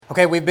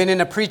Okay, we've been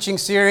in a preaching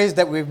series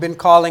that we've been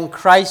calling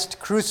Christ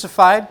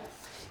Crucified.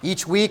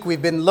 Each week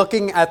we've been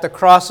looking at the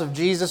cross of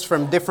Jesus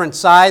from different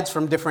sides,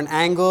 from different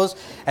angles,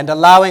 and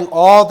allowing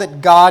all that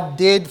God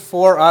did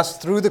for us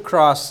through the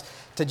cross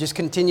to just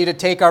continue to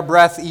take our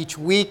breath each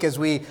week as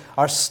we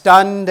are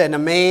stunned and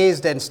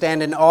amazed and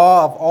stand in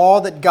awe of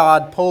all that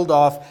God pulled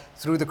off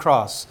through the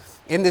cross.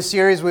 In this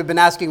series, we've been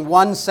asking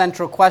one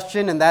central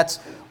question, and that's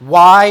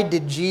why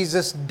did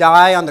Jesus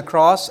die on the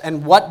cross,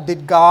 and what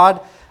did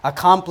God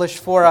accomplish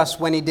for us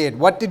when He did?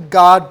 What did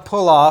God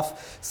pull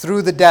off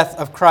through the death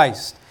of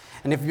Christ?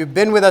 And if you've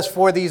been with us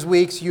for these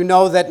weeks, you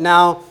know that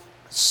now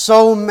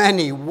so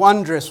many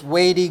wondrous,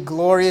 weighty,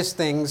 glorious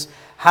things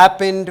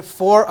happened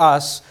for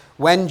us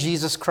when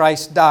Jesus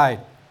Christ died.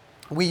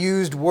 We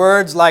used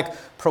words like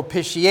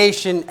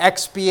propitiation,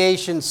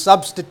 expiation,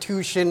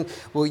 substitution.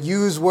 We'll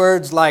use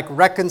words like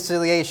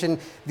reconciliation,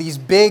 these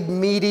big,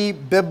 meaty,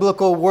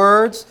 biblical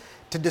words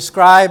to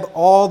describe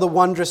all the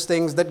wondrous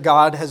things that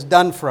God has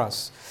done for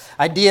us.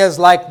 Ideas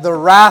like the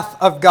wrath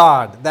of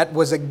God that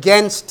was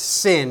against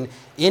sin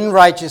in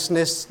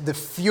righteousness, the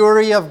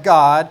fury of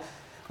God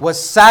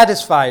was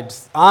satisfied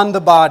on the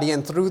body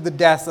and through the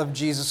death of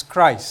Jesus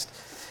Christ.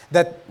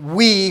 That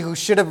we who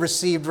should have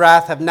received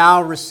wrath have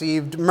now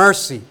received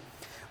mercy.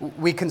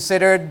 We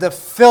considered the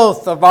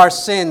filth of our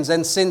sins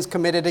and sins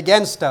committed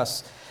against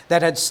us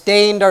that had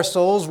stained our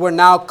souls were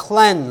now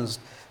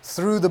cleansed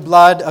through the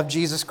blood of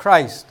Jesus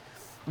Christ.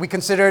 We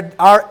considered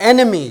our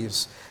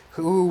enemies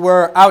who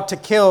were out to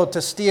kill,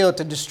 to steal,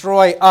 to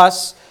destroy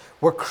us,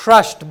 were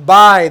crushed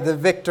by the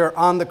victor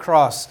on the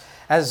cross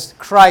as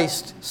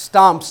Christ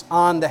stomps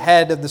on the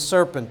head of the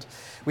serpent.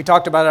 We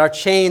talked about our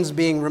chains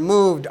being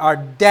removed, our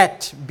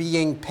debt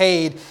being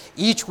paid.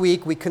 Each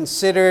week we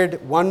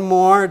considered one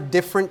more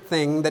different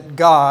thing that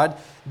God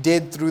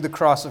did through the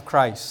cross of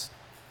Christ.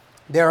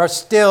 There are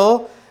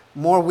still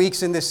more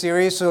weeks in this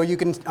series, so you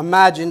can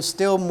imagine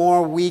still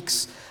more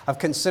weeks of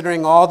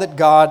considering all that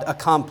God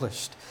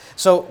accomplished.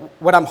 So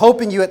what I'm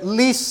hoping you at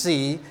least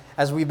see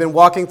as we've been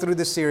walking through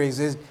this series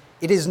is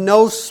it is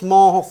no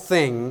small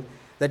thing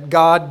that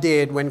God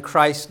did when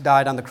Christ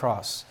died on the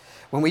cross.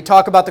 When we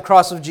talk about the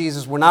cross of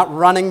Jesus, we're not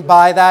running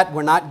by that.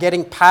 We're not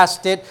getting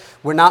past it.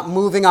 We're not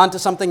moving on to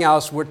something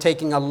else. We're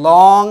taking a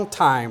long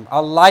time,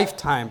 a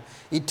lifetime,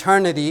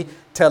 eternity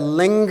to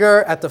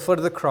linger at the foot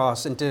of the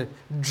cross and to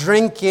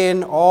drink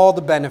in all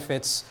the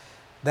benefits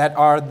that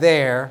are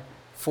there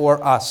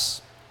for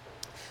us.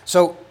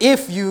 So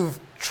if you've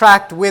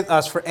tracked with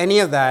us for any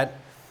of that,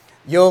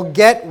 you'll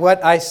get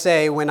what I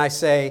say when I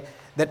say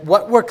that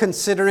what we're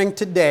considering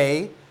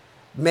today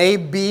may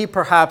be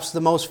perhaps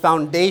the most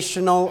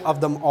foundational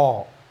of them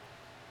all.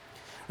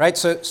 Right?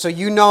 So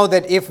you know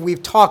that if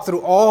we've talked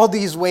through all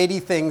these weighty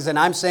things, and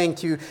I'm saying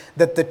to you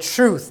that the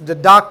truth, the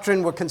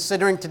doctrine we're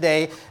considering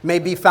today may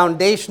be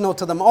foundational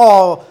to them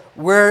all,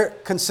 we're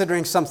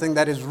considering something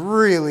that is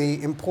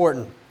really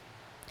important.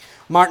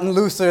 Martin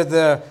Luther,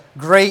 the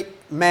great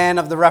man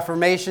of the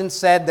Reformation,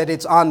 said that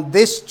it's on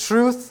this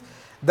truth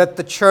that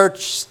the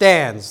church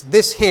stands,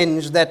 this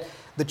hinge that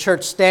the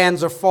church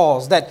stands or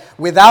falls, that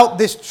without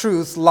this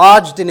truth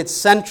lodged in its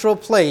central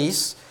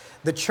place,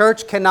 the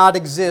church cannot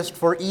exist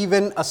for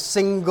even a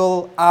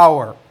single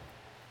hour.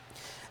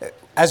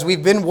 As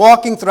we've been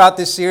walking throughout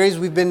this series,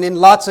 we've been in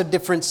lots of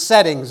different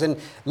settings and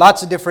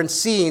lots of different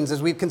scenes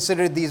as we've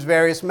considered these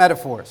various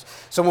metaphors.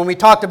 So when we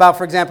talked about,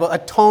 for example,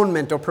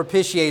 atonement or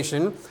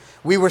propitiation,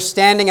 we were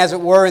standing, as it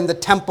were, in the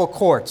temple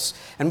courts,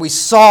 and we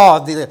saw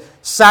the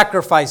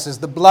sacrifices,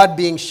 the blood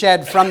being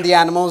shed from the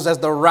animals as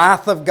the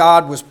wrath of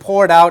God was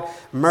poured out,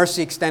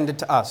 mercy extended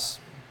to us.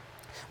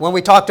 When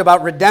we talked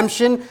about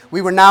redemption,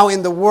 we were now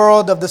in the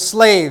world of the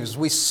slaves.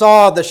 We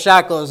saw the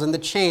shackles and the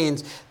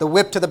chains, the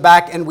whip to the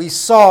back, and we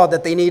saw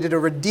that they needed a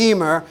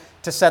redeemer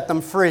to set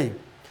them free.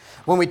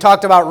 When we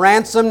talked about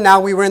ransom,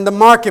 now we were in the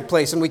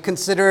marketplace, and we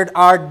considered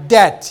our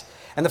debt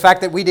and the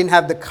fact that we didn't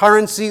have the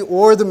currency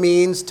or the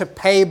means to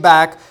pay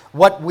back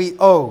what we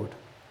owed.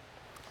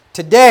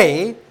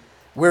 Today,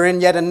 we're in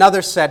yet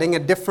another setting, a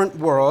different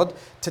world.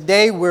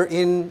 Today, we're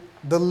in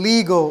the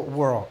legal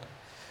world.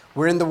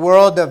 We're in the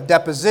world of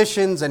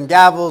depositions and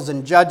gavels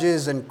and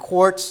judges and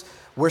courts.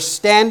 We're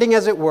standing,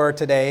 as it were,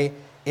 today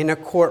in a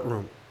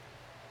courtroom.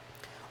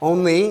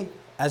 Only,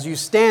 as you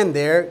stand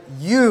there,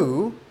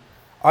 you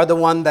are the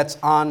one that's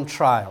on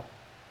trial.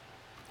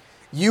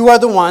 You are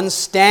the one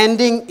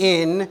standing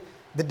in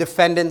the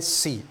defendant's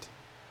seat.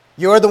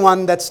 You're the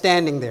one that's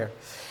standing there.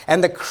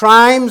 And the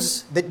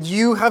crimes that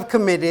you have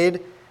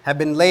committed have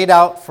been laid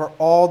out for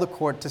all the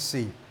court to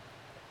see.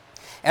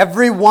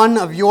 Every one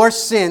of your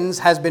sins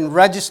has been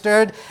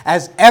registered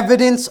as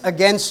evidence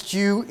against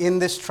you in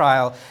this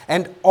trial.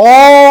 And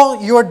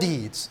all your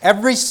deeds,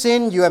 every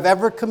sin you have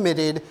ever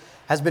committed,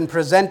 has been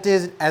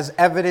presented as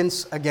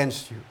evidence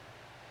against you.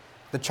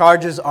 The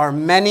charges are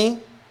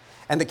many,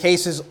 and the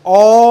case is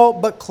all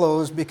but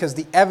closed because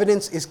the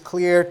evidence is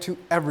clear to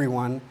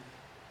everyone.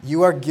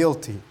 You are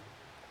guilty.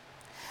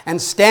 And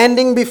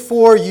standing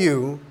before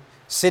you,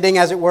 sitting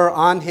as it were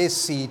on His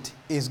seat,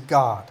 is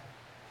God,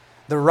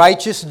 the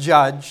righteous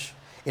judge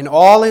in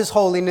all his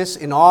holiness,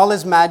 in all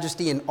his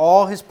majesty, in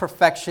all his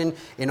perfection,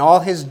 in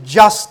all his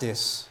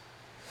justice,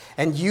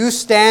 and you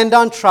stand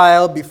on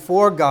trial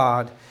before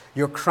God,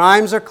 your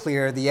crimes are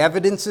clear, the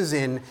evidence is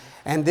in,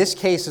 and this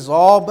case is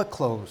all but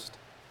closed.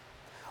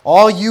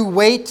 All you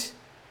wait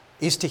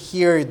is to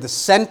hear the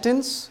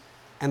sentence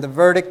and the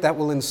verdict that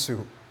will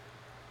ensue.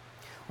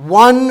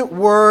 One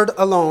word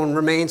alone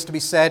remains to be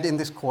said in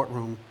this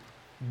courtroom: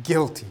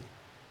 guilty.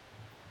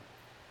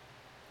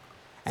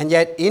 And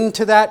yet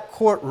into that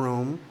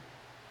courtroom,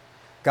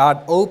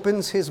 God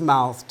opens his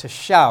mouth to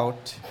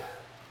shout,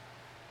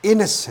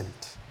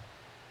 innocent.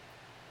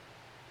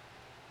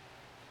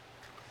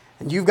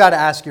 And you've got to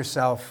ask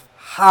yourself,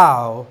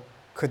 how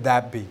could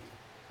that be?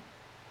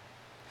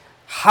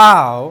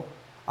 How,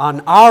 on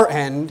our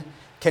end,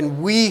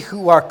 can we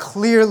who are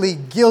clearly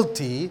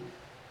guilty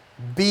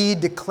be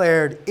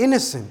declared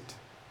innocent?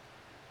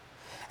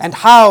 And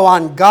how,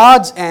 on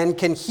God's end,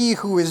 can he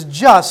who is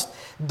just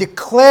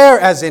declare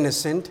as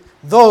innocent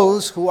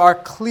those who are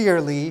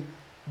clearly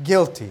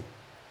guilty?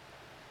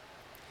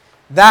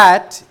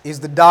 That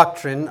is the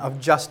doctrine of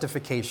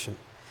justification.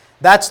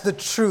 That's the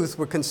truth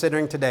we're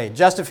considering today.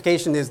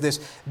 Justification is this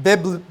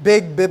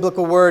big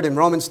biblical word in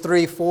Romans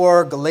 3,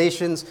 4,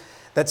 Galatians,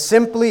 that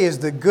simply is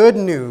the good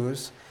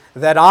news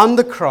that on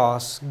the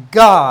cross,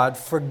 God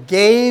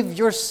forgave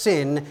your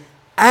sin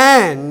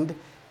and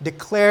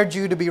declared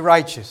you to be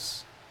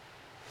righteous.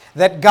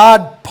 That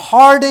God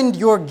pardoned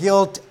your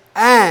guilt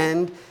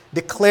and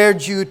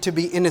declared you to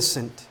be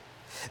innocent.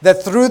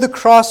 That through the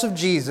cross of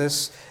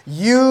Jesus,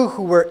 you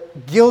who were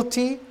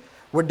guilty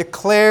were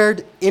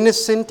declared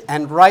innocent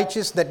and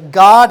righteous. That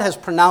God has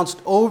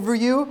pronounced over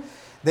you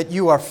that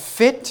you are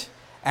fit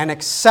and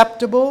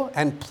acceptable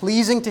and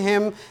pleasing to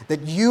him.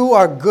 That you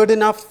are good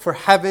enough for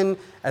heaven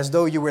as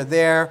though you were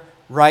there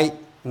right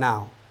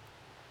now.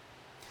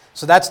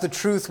 So that's the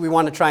truth we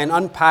want to try and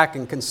unpack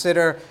and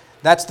consider.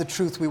 That's the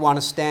truth we want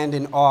to stand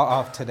in awe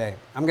of today.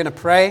 I'm going to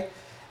pray,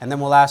 and then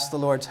we'll ask the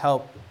Lord's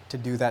help to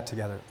do that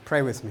together.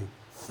 Pray with me.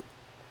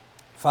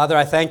 Father,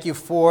 I thank you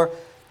for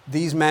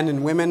these men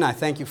and women. I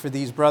thank you for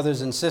these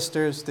brothers and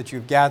sisters that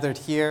you've gathered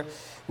here.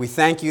 We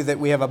thank you that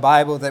we have a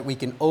Bible that we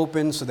can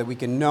open so that we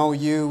can know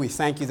you. We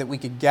thank you that we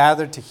could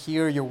gather to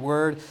hear your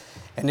word.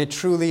 And it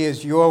truly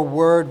is your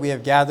word we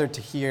have gathered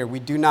to hear. We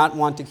do not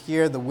want to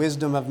hear the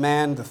wisdom of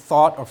man, the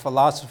thought or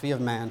philosophy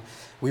of man.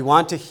 We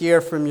want to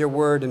hear from your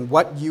word and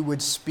what you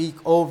would speak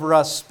over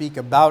us, speak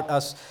about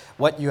us,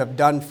 what you have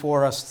done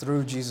for us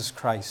through Jesus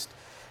Christ.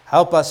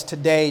 Help us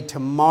today to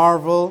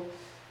marvel,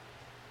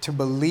 to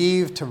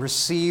believe, to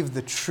receive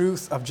the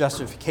truth of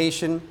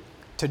justification,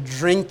 to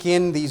drink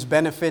in these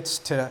benefits,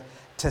 to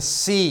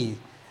see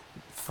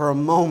for a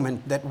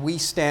moment that we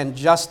stand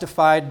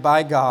justified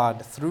by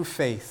God through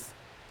faith,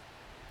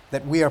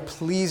 that we are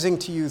pleasing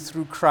to you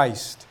through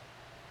Christ.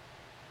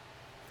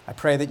 I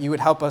pray that you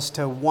would help us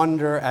to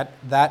wonder at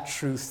that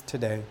truth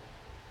today.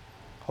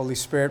 Holy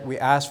Spirit, we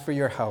ask for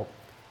your help.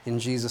 In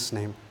Jesus'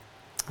 name,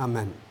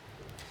 amen.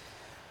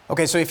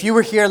 Okay, so if you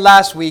were here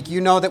last week,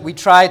 you know that we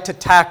tried to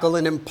tackle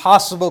an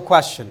impossible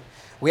question.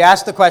 We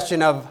asked the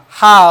question of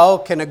how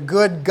can a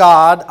good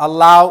God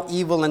allow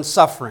evil and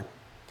suffering?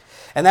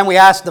 And then we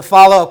asked the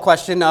follow-up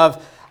question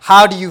of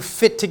how do you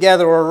fit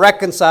together or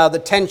reconcile the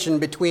tension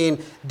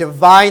between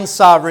divine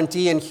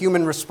sovereignty and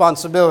human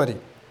responsibility?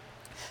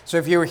 So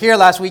if you were here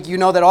last week, you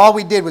know that all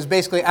we did was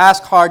basically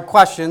ask hard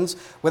questions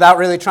without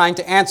really trying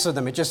to answer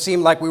them. It just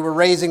seemed like we were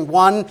raising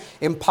one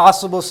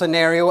impossible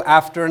scenario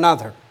after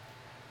another.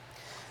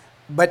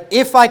 But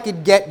if I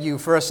could get you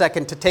for a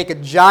second to take a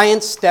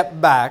giant step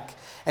back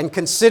and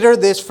consider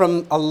this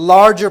from a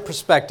larger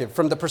perspective,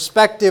 from the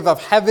perspective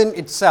of heaven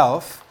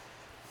itself,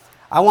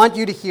 I want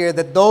you to hear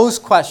that those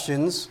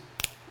questions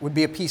would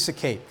be a piece of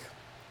cake.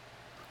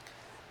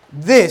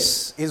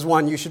 This is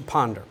one you should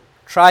ponder.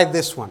 Try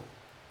this one.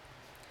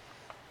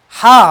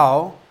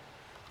 How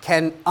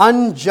can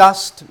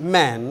unjust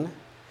men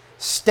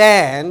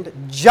stand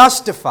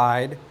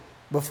justified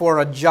before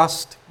a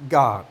just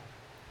God?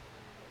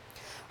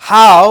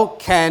 How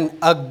can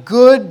a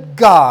good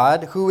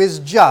God who is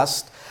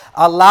just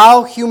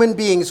allow human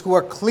beings who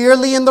are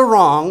clearly in the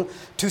wrong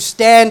to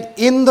stand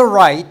in the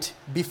right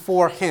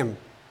before him?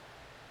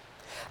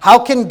 How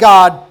can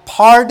God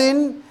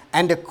pardon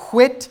and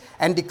acquit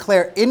and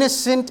declare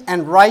innocent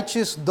and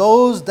righteous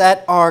those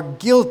that are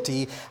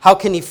guilty? How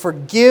can he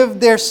forgive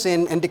their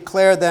sin and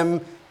declare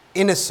them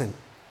innocent?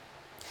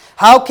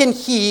 How can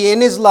he,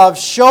 in his love,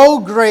 show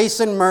grace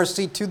and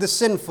mercy to the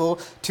sinful,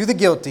 to the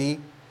guilty,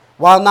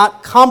 while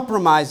not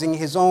compromising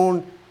his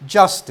own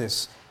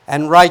justice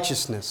and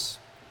righteousness?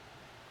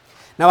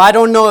 Now, I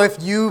don't know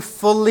if you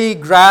fully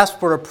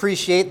grasp or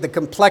appreciate the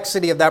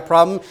complexity of that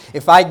problem,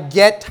 if I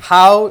get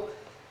how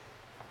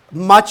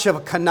much of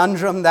a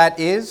conundrum that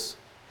is,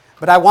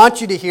 but I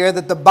want you to hear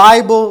that the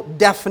Bible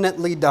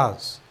definitely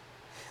does.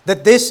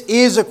 That this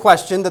is a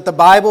question that the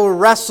Bible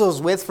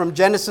wrestles with from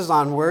Genesis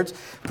onwards,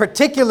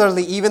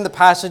 particularly even the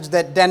passage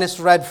that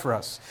Dennis read for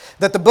us.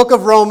 That the book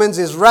of Romans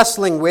is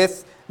wrestling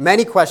with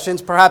many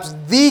questions. Perhaps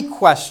the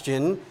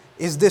question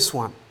is this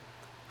one.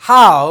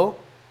 How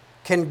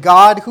can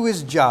God, who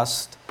is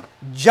just,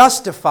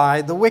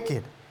 justify the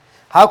wicked?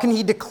 How can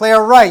he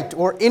declare right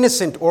or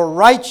innocent or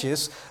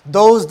righteous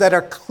those that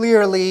are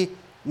clearly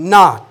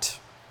not?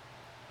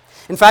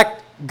 In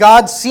fact,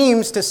 God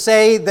seems to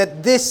say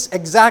that this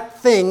exact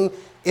thing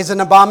is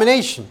an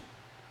abomination.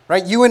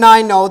 Right? You and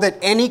I know that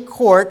any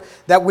court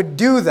that would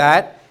do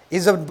that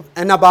is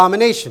an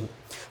abomination.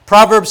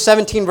 Proverbs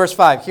 17 verse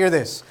 5, hear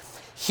this.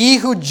 He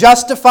who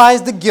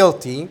justifies the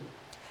guilty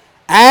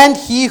and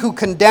he who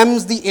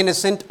condemns the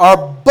innocent are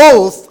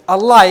both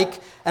alike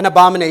an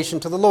abomination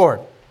to the Lord.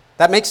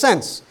 That makes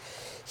sense.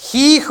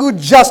 He who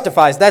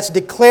justifies, that's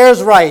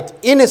declares right,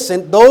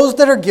 innocent, those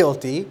that are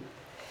guilty,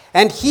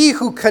 and he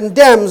who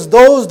condemns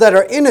those that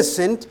are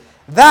innocent,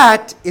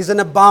 that is an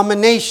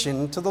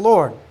abomination to the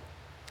Lord.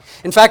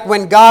 In fact,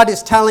 when God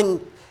is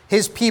telling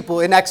his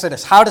people in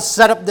Exodus how to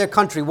set up their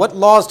country, what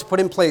laws to put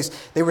in place,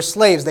 they were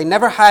slaves, they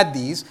never had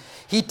these.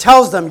 He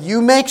tells them,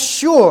 you make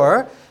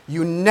sure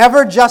you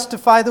never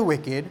justify the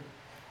wicked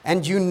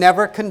and you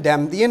never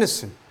condemn the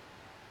innocent.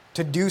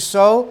 To do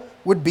so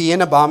would be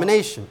an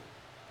abomination.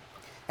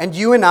 And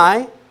you and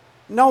I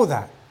know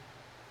that.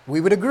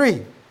 We would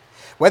agree.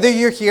 Whether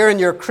you're here and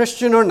you're a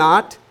Christian or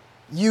not,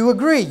 you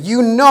agree.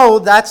 You know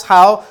that's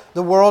how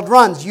the world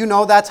runs. You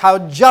know that's how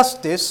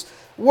justice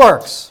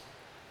works.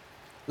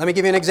 Let me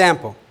give you an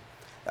example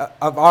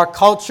of our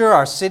culture,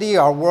 our city,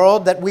 our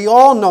world, that we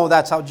all know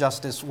that's how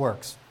justice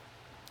works.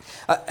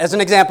 As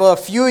an example, a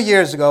few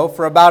years ago,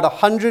 for about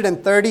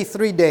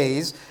 133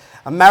 days,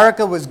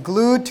 America was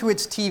glued to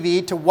its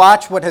TV to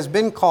watch what has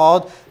been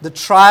called the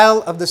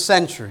trial of the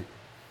century.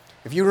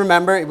 If you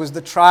remember, it was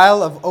the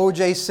trial of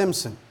O.J.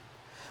 Simpson.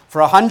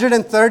 For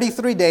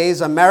 133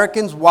 days,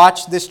 Americans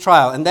watched this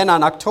trial. And then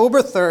on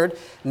October 3rd,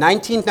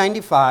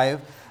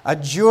 1995, a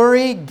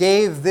jury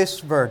gave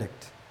this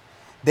verdict.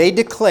 They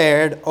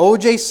declared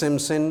O.J.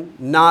 Simpson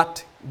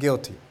not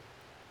guilty.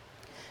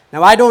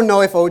 Now, I don't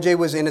know if O.J.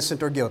 was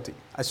innocent or guilty.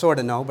 I sort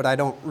of know, but I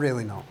don't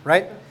really know,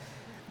 right?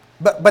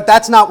 But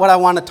that's not what I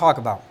want to talk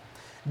about.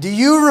 Do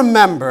you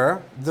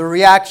remember the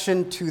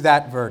reaction to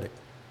that verdict?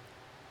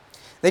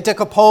 They took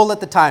a poll at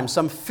the time.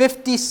 Some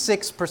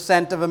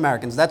 56% of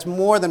Americans, that's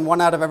more than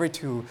 1 out of every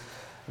 2,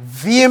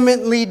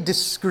 vehemently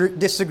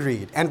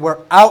disagreed and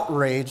were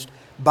outraged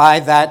by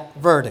that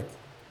verdict.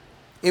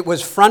 It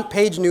was front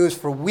page news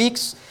for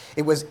weeks.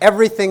 It was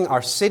everything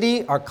our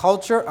city, our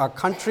culture, our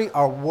country,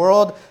 our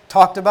world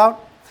talked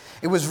about.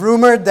 It was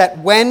rumored that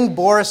when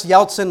Boris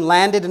Yeltsin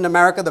landed in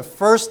America, the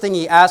first thing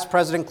he asked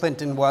President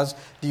Clinton was,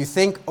 do you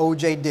think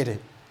O.J. did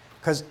it?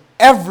 Because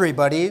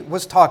everybody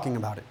was talking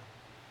about it.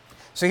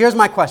 So here's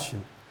my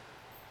question.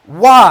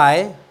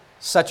 Why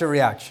such a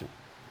reaction?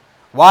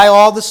 Why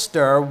all the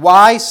stir?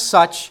 Why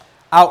such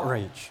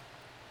outrage?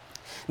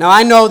 Now,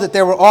 I know that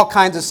there were all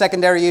kinds of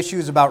secondary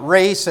issues about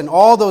race and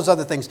all those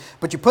other things,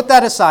 but you put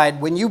that aside,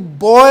 when you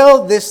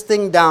boil this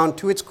thing down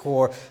to its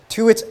core,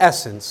 to its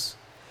essence,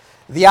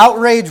 the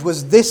outrage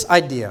was this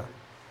idea,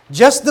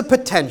 just the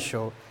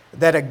potential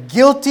that a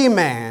guilty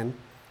man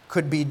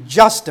could be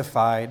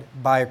justified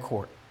by a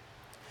court.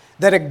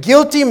 That a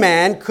guilty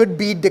man could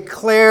be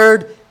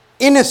declared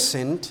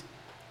innocent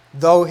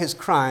though his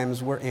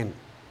crimes were in.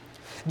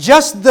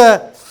 Just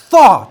the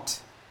thought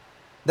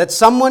that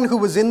someone who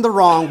was in the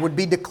wrong would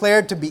be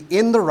declared to be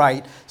in the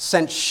right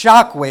sent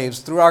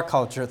shockwaves through our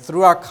culture,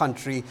 through our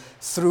country,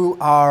 through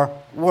our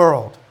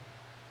world.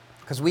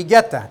 Because we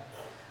get that.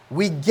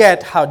 We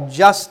get how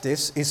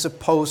justice is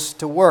supposed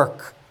to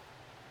work.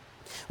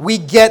 We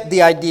get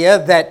the idea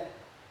that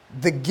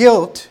the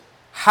guilt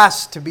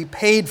has to be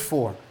paid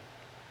for.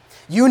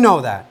 You know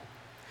that.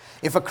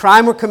 If a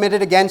crime were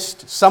committed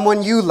against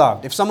someone you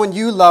loved, if someone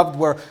you loved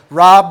were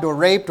robbed or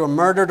raped or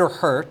murdered or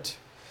hurt,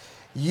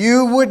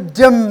 you would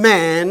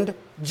demand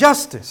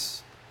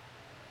justice.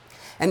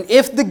 And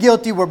if the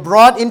guilty were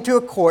brought into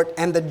a court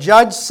and the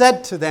judge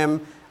said to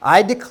them,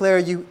 I declare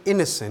you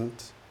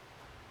innocent,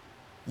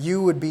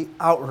 you would be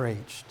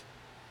outraged.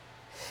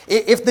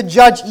 If the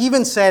judge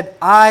even said,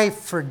 I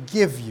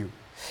forgive you,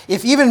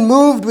 if even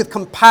moved with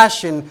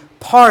compassion,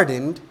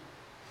 pardoned,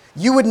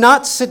 you would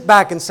not sit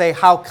back and say,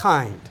 how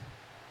kind.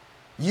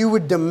 You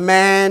would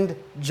demand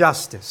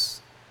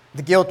justice.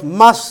 The guilt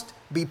must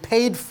be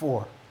paid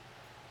for.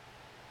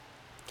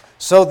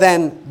 So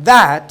then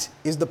that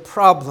is the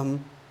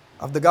problem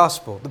of the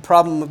gospel, the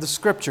problem of the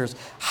scriptures.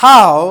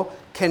 How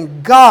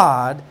can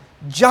God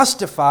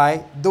justify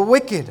the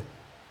wicked?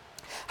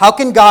 How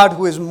can God,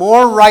 who is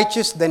more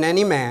righteous than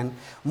any man,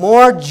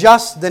 more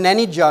just than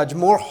any judge,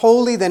 more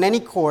holy than any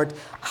court,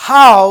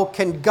 how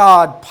can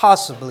God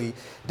possibly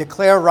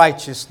declare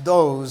righteous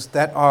those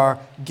that are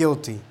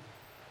guilty?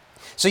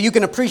 So you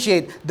can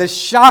appreciate the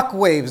shock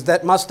waves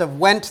that must have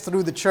went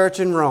through the church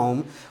in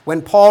Rome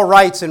when Paul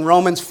writes in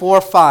Romans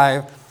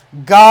 4:5,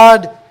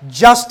 God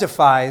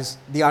justifies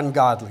the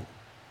ungodly.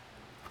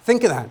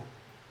 Think of that.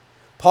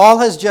 Paul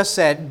has just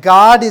said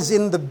God is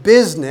in the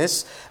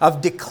business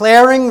of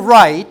declaring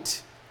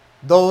right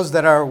those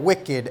that are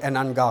wicked and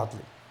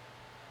ungodly.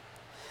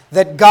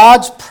 That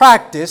God's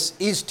practice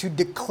is to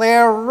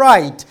declare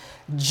right,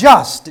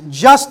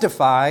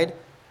 justified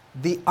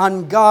the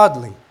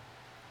ungodly.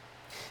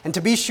 And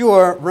to be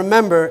sure,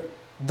 remember,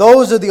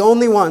 those are the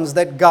only ones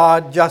that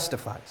God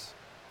justifies.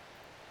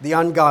 The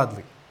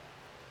ungodly.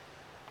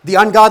 The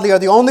ungodly are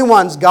the only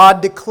ones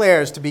God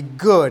declares to be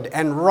good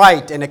and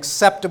right and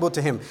acceptable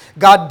to Him.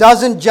 God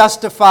doesn't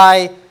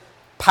justify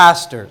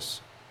pastors.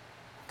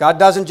 God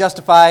doesn't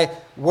justify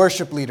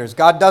worship leaders.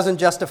 God doesn't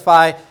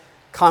justify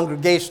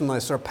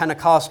Congregationalists or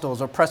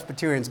Pentecostals or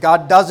Presbyterians.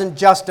 God doesn't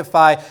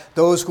justify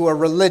those who are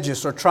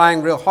religious or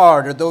trying real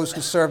hard or those who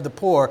serve the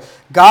poor.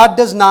 God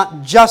does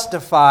not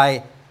justify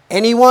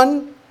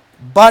anyone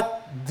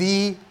but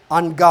the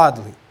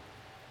ungodly.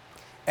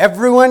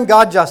 Everyone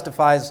God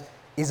justifies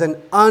is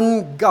an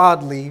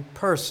ungodly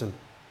person,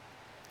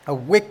 a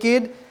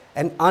wicked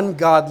and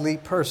ungodly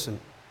person.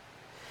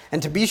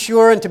 And to be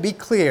sure and to be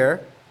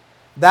clear,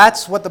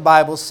 that's what the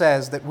Bible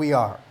says that we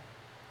are,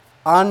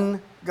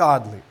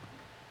 ungodly.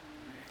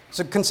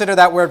 So consider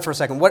that word for a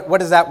second. What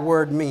does that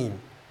word mean?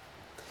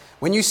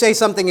 When you say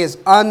something is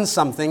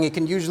unsomething, it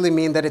can usually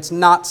mean that it's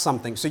not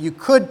something. So you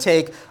could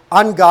take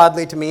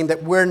ungodly to mean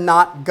that we're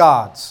not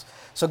gods.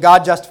 So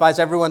God justifies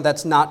everyone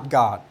that's not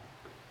God.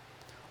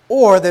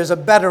 Or there's a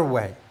better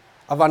way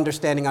of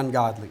understanding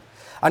ungodly.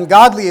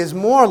 Ungodly is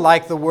more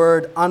like the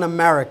word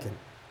un-American.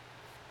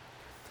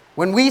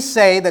 When we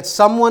say that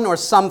someone or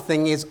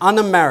something is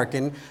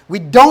un-American, we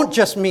don't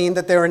just mean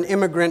that they're an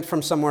immigrant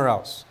from somewhere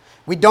else.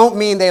 We don't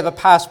mean they have a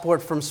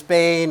passport from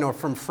Spain or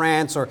from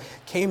France or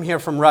came here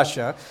from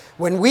Russia.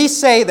 When we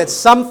say that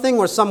something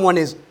or someone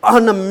is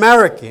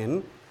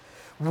un-American,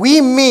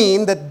 we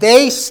mean that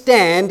they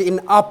stand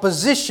in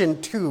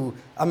opposition to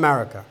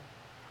America.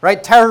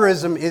 Right?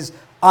 Terrorism is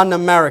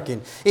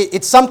un-American.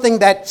 It's something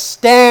that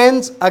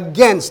stands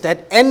against,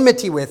 at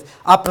enmity with,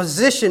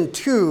 opposition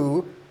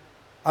to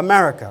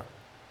America.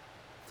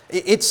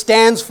 It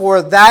stands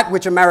for that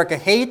which America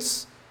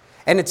hates,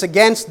 and it's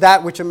against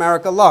that which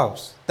America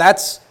loves.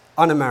 That's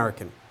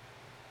un-American.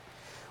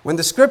 When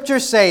the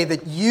scriptures say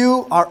that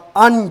you are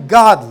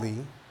ungodly,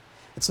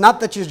 it's not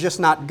that you're just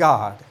not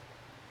God.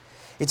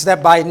 It's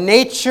that by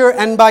nature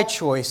and by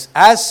choice,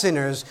 as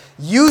sinners,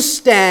 you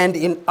stand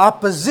in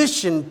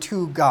opposition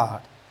to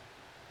God.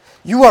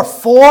 You are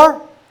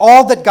for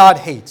all that God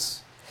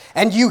hates,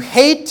 and you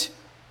hate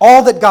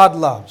all that God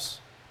loves,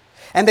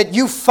 and that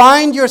you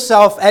find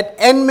yourself at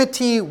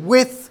enmity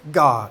with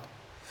God.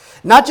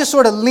 Not just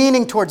sort of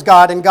leaning towards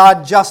God and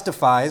God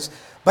justifies,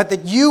 but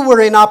that you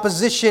were in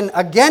opposition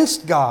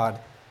against God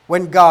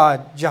when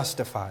God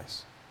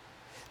justifies.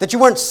 That you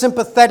weren't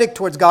sympathetic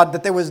towards God,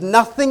 that there was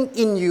nothing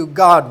in you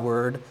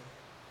Godward.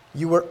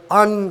 You were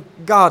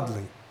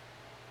ungodly.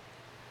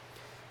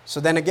 So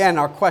then again,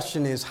 our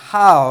question is,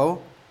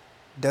 how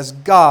does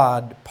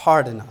God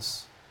pardon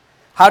us?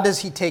 How does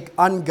He take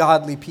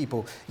ungodly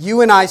people? You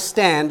and I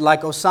stand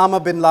like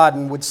Osama bin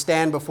Laden would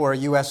stand before a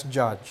U.S.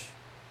 judge.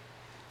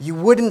 You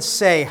wouldn't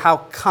say how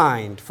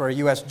kind for a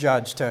U.S.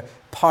 judge to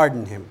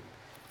pardon him.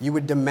 You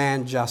would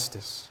demand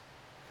justice.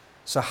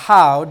 So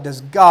how does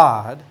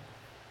God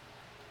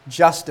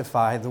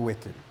justify the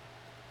wicked?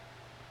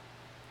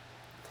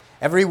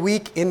 Every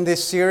week in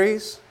this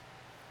series,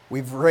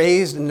 we've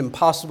raised an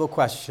impossible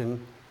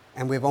question,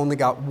 and we've only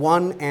got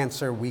one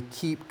answer we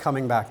keep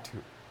coming back to.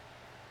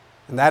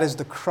 And that is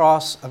the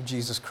cross of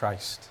Jesus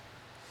Christ.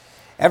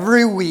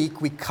 Every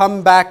week we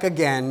come back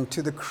again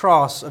to the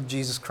cross of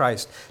Jesus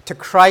Christ, to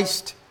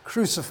Christ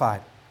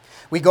crucified.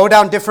 We go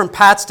down different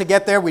paths to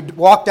get there, we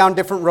walk down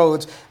different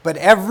roads, but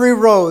every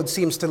road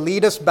seems to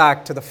lead us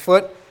back to the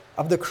foot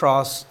of the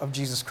cross of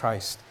Jesus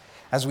Christ.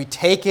 As we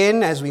take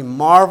in, as we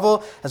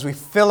marvel, as we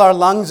fill our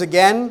lungs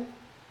again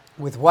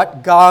with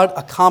what God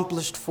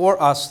accomplished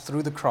for us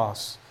through the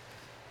cross.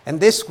 And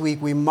this week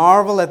we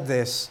marvel at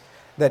this,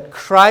 that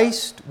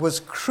Christ was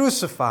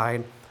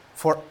crucified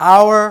for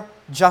our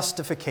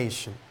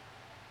justification.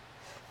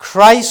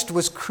 Christ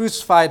was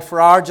crucified for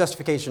our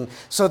justification,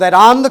 so that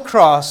on the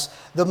cross,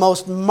 the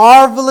most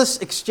marvelous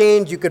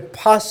exchange you could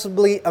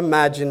possibly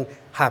imagine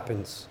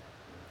happens.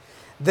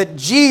 That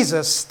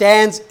Jesus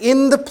stands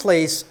in the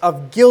place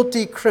of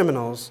guilty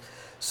criminals,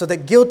 so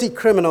that guilty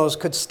criminals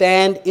could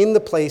stand in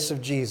the place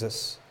of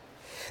Jesus.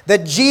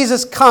 That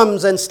Jesus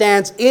comes and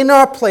stands in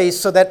our place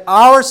so that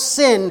our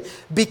sin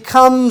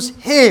becomes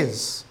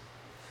His,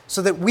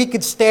 so that we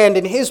could stand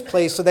in His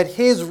place, so that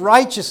His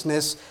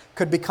righteousness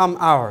could become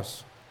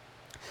ours.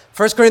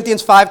 1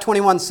 Corinthians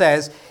 5:21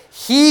 says,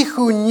 He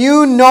who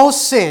knew no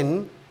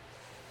sin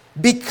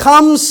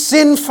becomes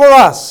sin for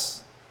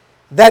us,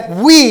 that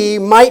we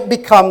might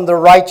become the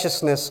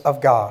righteousness of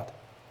God.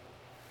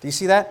 Do you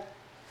see that?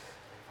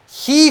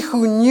 He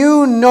who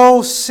knew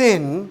no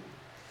sin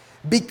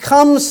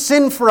becomes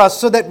sin for us,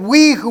 so that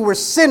we who were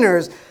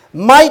sinners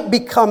might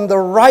become the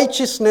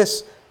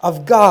righteousness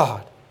of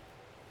God.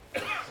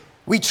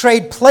 We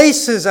trade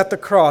places at the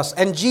cross,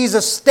 and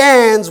Jesus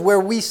stands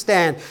where we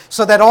stand,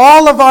 so that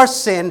all of our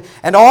sin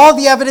and all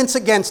the evidence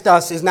against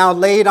us is now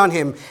laid on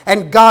Him,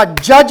 and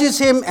God judges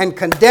Him and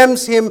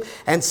condemns Him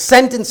and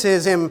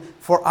sentences Him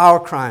for our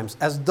crimes,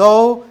 as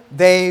though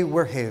they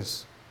were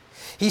His.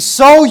 He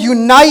so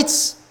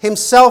unites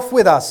himself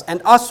with us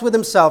and us with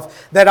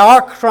himself that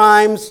our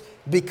crimes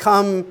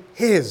become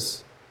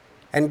his.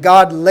 And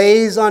God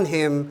lays on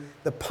him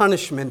the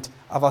punishment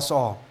of us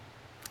all.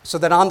 So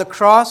that on the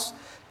cross,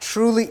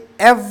 truly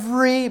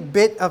every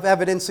bit of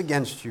evidence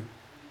against you,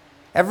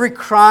 every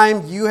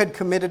crime you had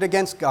committed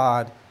against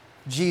God,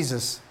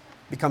 Jesus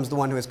becomes the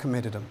one who has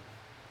committed them.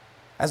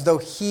 As though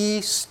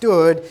he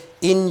stood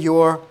in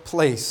your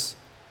place.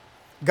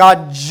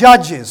 God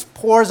judges,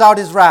 pours out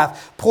his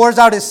wrath, pours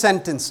out his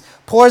sentence,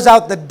 pours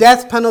out the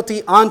death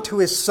penalty onto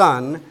his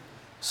Son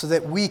so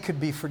that we could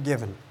be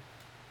forgiven.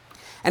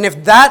 And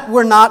if that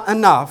were not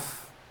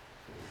enough,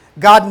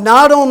 God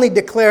not only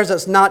declares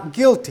us not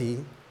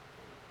guilty,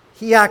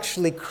 he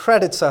actually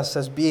credits us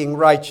as being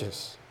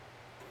righteous.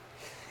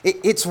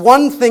 It's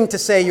one thing to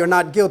say you're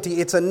not guilty.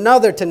 It's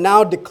another to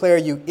now declare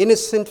you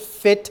innocent,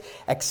 fit,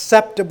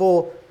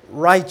 acceptable,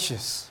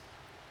 righteous.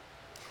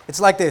 It's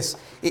like this.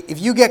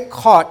 If you get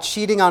caught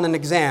cheating on an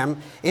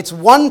exam, it's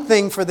one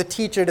thing for the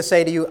teacher to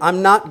say to you,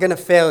 I'm not going to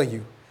fail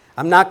you.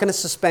 I'm not going to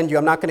suspend you.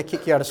 I'm not going to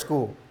kick you out of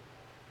school.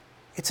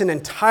 It's an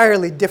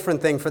entirely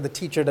different thing for the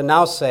teacher to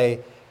now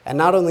say, and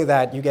not only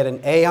that, you get an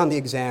A on the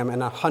exam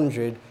and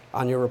 100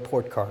 on your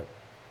report card.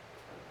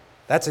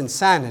 That's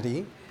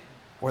insanity,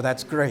 or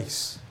that's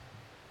grace.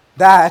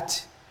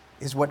 That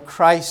is what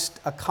Christ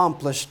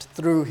accomplished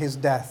through his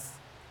death.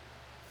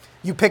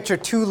 You picture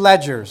two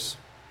ledgers,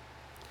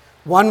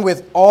 one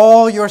with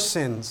all your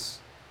sins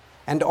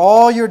and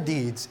all your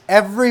deeds,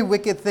 every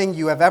wicked thing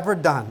you have ever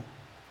done,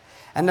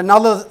 and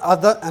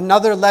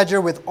another ledger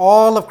with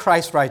all of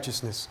Christ's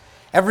righteousness,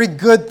 every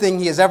good thing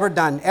he has ever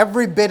done,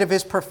 every bit of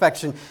his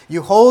perfection.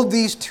 You hold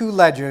these two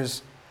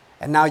ledgers,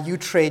 and now you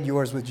trade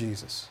yours with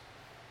Jesus,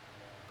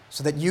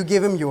 so that you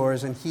give him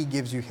yours and he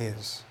gives you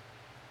his,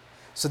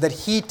 so that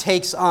he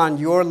takes on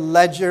your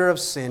ledger of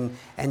sin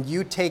and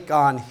you take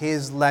on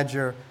his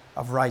ledger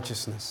of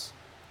righteousness.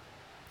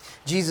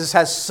 Jesus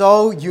has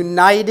so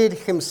united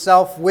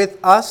himself with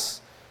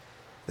us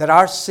that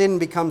our sin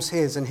becomes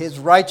his and his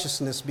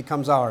righteousness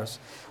becomes ours.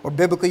 Or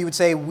biblically you would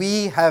say,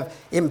 we have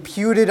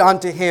imputed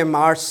unto him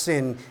our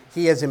sin.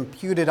 He has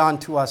imputed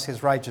unto us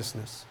his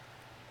righteousness.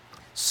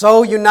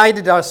 So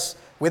united us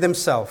with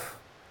himself.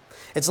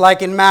 It's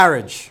like in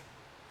marriage,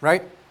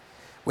 right?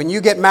 When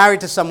you get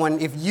married to someone,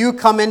 if you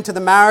come into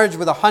the marriage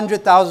with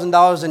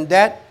 $100,000 in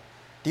debt,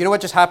 do you know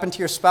what just happened to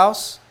your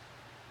spouse?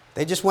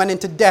 They just went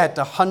into debt,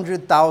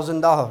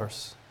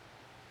 $100,000.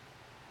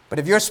 But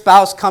if your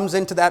spouse comes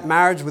into that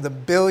marriage with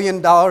 $1 billion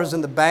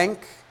in the bank,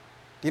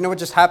 do you know what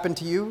just happened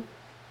to you?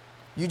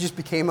 You just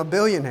became a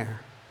billionaire,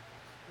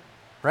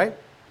 right?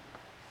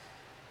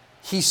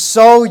 He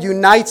so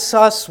unites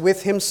us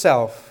with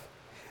himself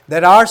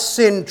that our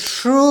sin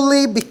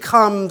truly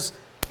becomes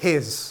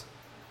his.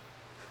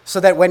 So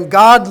that when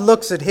God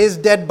looks at his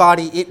dead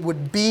body, it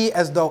would be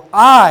as though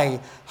I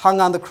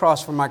hung on the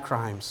cross for my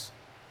crimes.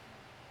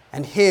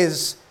 And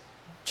his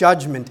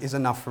judgment is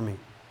enough for me.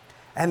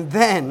 And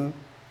then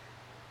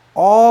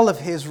all of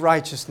his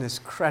righteousness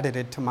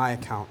credited to my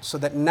account. So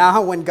that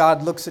now when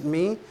God looks at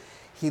me,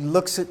 he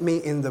looks at me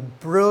in the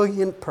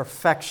brilliant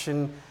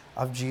perfection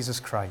of Jesus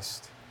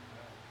Christ.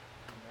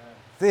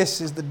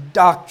 This is the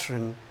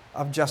doctrine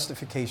of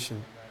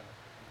justification.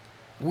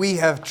 We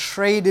have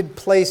traded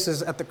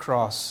places at the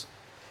cross,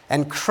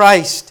 and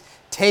Christ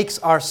takes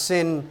our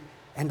sin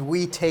and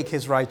we take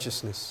his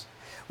righteousness.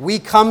 We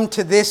come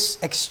to this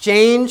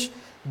exchange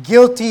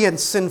guilty and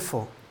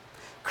sinful.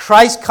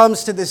 Christ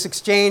comes to this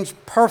exchange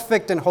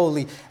perfect and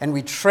holy, and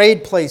we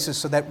trade places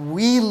so that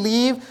we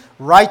leave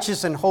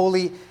righteous and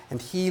holy,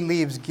 and he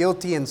leaves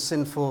guilty and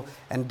sinful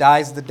and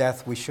dies the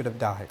death we should have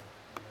died.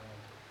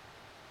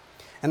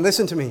 And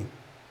listen to me.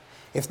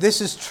 If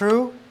this is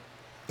true,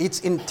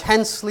 it's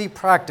intensely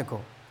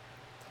practical.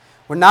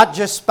 We're not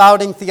just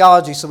spouting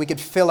theology so we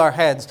could fill our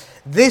heads.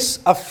 This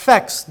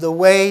affects the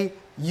way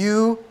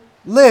you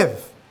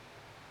live.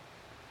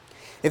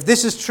 If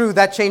this is true,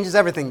 that changes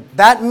everything.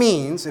 That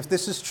means, if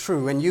this is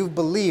true and you've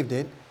believed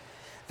it,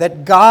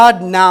 that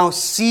God now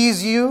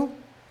sees you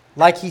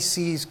like he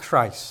sees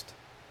Christ.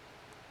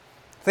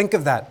 Think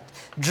of that.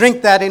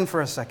 Drink that in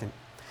for a second.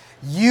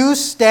 You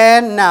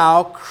stand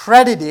now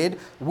credited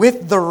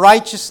with the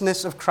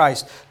righteousness of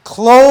Christ,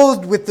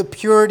 clothed with the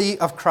purity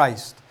of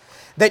Christ.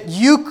 That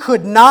you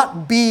could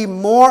not be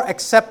more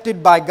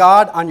accepted by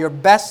God on your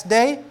best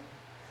day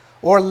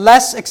or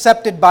less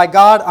accepted by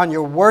God on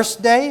your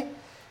worst day.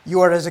 You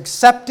are as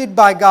accepted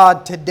by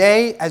God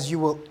today as you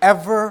will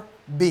ever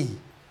be.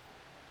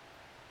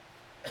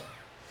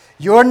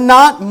 You're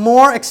not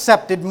more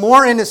accepted,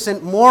 more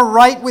innocent, more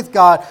right with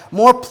God,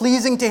 more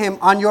pleasing to him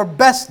on your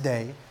best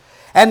day,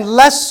 and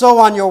less so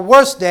on your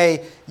worst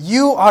day.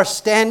 You are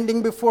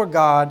standing before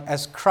God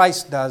as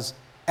Christ does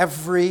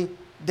every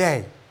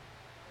day,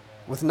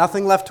 with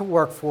nothing left to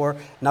work for,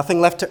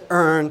 nothing left to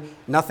earn,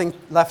 nothing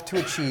left to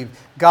achieve.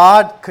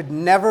 God could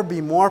never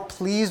be more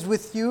pleased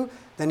with you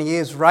than he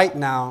is right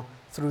now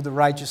through the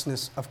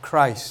righteousness of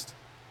Christ.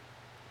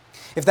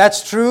 If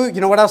that's true, you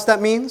know what else that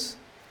means?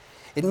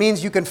 It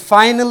means you can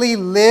finally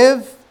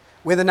live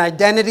with an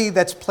identity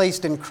that's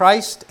placed in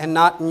Christ and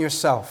not in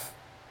yourself.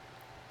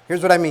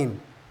 Here's what I mean.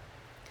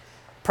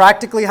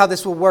 Practically, how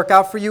this will work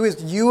out for you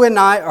is you and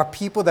I are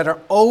people that are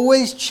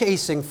always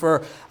chasing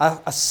for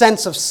a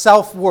sense of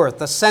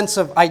self-worth, a sense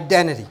of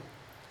identity.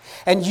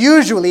 And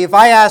usually, if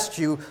I asked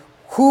you,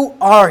 who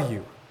are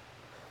you?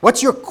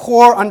 What's your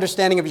core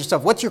understanding of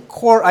yourself? What's your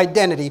core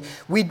identity?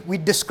 We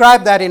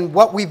describe that in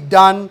what we've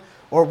done,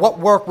 or what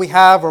work we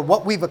have, or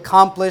what we've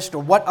accomplished,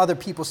 or what other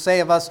people say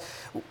of us.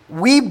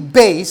 We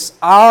base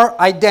our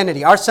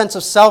identity, our sense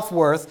of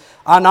self-worth,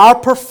 on our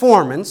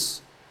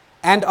performance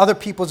and other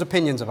people's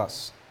opinions of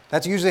us.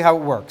 That's usually how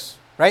it works,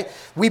 right?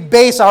 We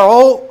base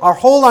our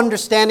whole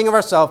understanding of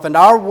ourselves and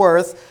our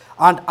worth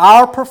on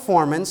our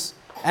performance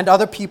and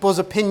other people's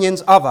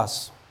opinions of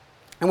us.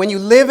 And when you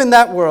live in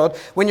that world,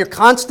 when you're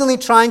constantly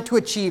trying to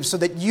achieve so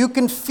that you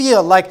can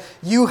feel like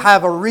you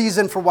have a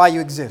reason for why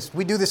you exist.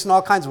 We do this in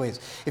all kinds of ways.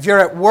 If you're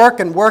at work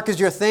and work is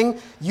your thing,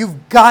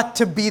 you've got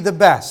to be the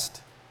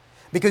best.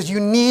 Because you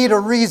need a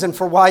reason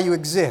for why you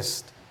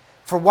exist,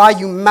 for why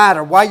you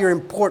matter, why you're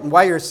important,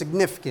 why you're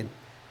significant.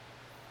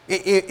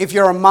 If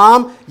you're a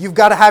mom, you've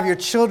got to have your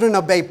children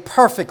obey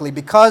perfectly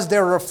because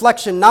they're a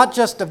reflection not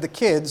just of the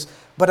kids,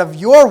 but of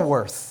your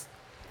worth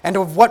and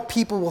of what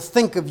people will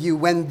think of you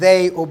when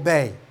they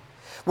obey.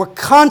 We're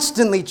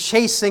constantly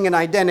chasing an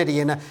identity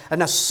and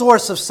a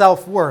source of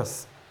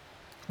self-worth.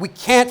 We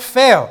can't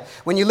fail.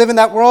 When you live in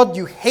that world,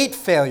 you hate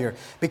failure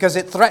because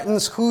it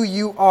threatens who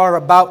you are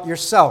about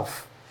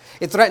yourself.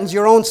 It threatens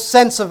your own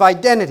sense of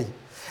identity.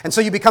 And so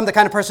you become the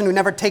kind of person who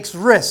never takes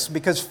risks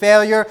because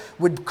failure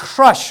would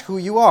crush who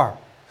you are.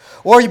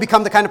 Or you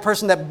become the kind of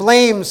person that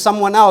blames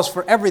someone else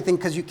for everything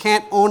because you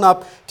can't own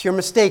up to your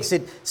mistakes.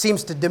 It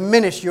seems to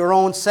diminish your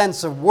own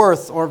sense of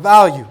worth or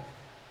value.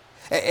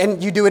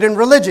 And you do it in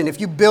religion. If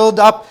you build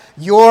up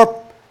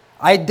your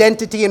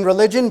identity in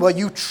religion, well,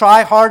 you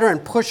try harder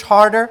and push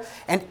harder.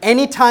 And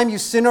anytime you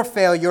sin or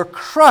fail, you're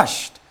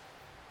crushed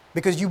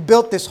because you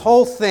built this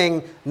whole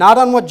thing not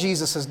on what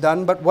Jesus has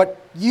done, but what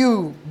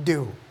you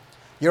do.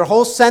 Your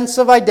whole sense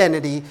of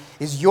identity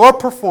is your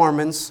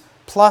performance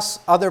plus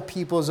other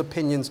people's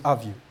opinions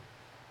of you.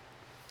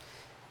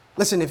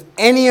 Listen, if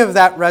any of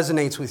that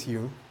resonates with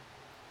you,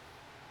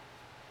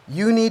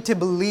 you need to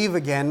believe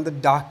again the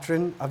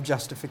doctrine of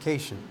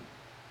justification.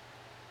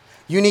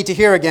 You need to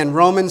hear again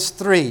Romans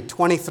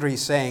 3:23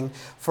 saying,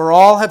 "For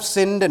all have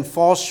sinned and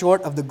fall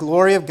short of the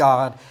glory of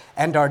God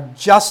and are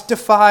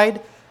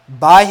justified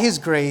by His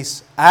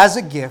grace as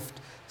a gift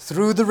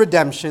through the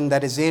redemption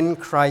that is in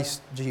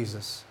Christ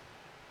Jesus."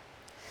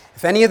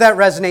 If any of that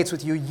resonates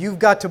with you, you've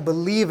got to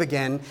believe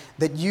again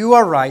that you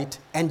are right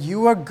and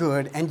you are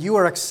good and you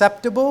are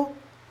acceptable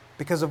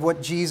because of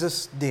what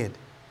Jesus did.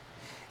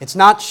 It's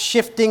not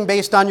shifting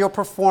based on your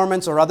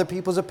performance or other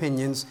people's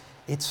opinions.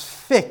 It's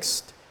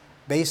fixed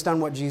based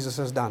on what Jesus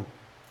has done.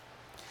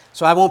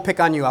 So I won't pick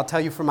on you. I'll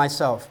tell you for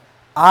myself.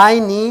 I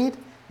need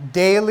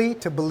daily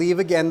to believe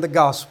again the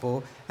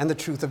gospel and the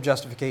truth of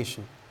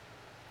justification.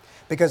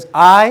 Because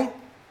I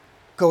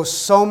go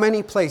so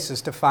many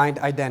places to find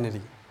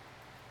identity,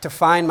 to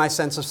find my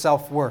sense of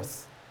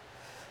self-worth.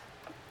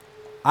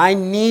 I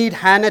need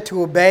Hannah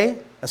to obey,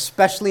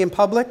 especially in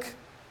public,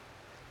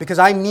 because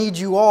I need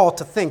you all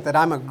to think that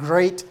I'm a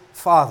great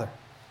father.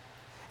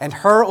 And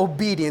her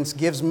obedience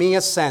gives me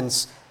a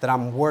sense that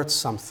I'm worth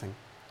something.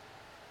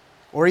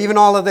 Or even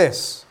all of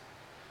this.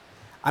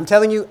 I'm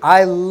telling you,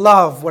 I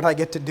love what I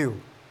get to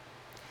do.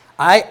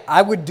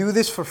 I would do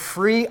this for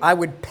free. I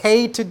would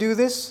pay to do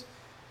this.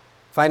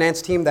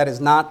 Finance team, that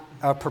is not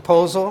a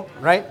proposal,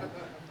 right?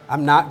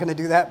 I'm not going to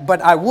do that,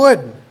 but I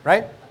would,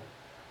 right?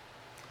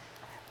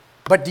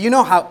 But do you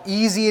know how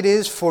easy it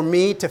is for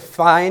me to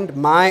find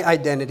my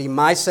identity,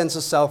 my sense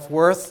of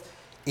self-worth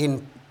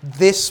in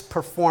this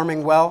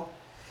performing well,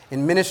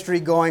 in ministry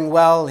going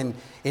well,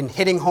 in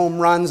hitting home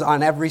runs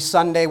on every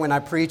Sunday when I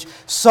preach,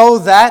 so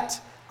that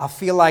I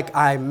feel like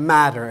I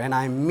matter and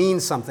I mean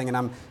something and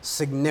I'm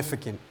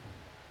significant.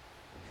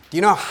 Do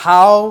you know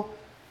how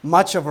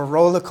much of a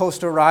roller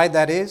coaster ride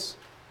that is?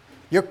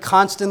 You're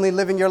constantly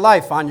living your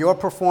life on your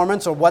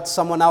performance or what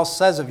someone else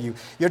says of you.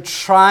 You're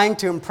trying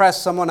to impress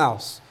someone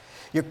else.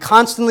 You're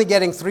constantly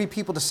getting 3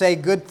 people to say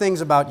good things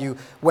about you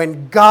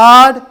when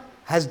God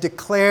has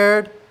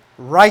declared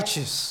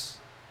righteous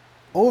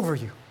over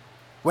you.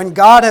 When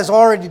God has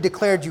already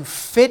declared you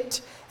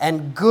fit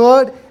and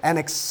good and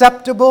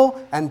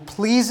acceptable and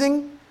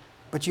pleasing,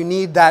 but you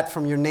need that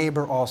from your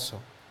neighbor also.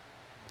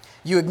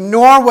 You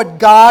ignore what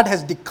God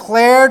has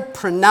declared,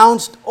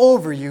 pronounced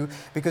over you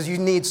because you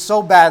need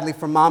so badly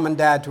for mom and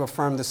dad to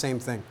affirm the same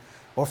thing,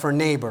 or for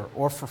neighbor,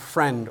 or for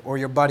friend, or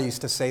your buddies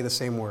to say the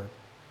same word.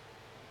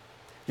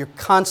 You're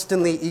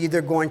constantly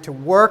either going to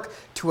work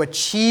to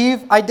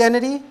achieve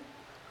identity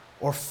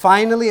or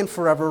finally and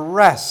forever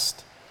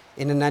rest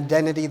in an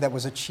identity that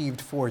was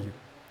achieved for you.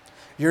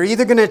 You're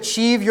either going to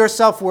achieve your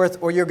self-worth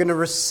or you're going to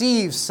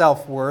receive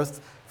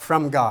self-worth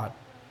from God.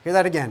 Hear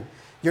that again.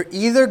 You're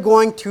either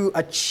going to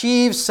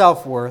achieve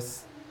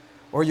self-worth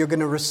or you're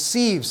going to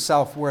receive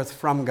self-worth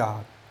from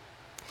God.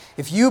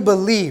 If you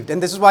believed,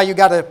 and this is why you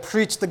got to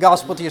preach the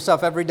gospel to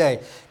yourself every day,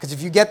 because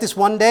if you get this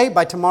one day,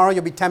 by tomorrow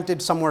you'll be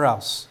tempted somewhere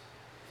else.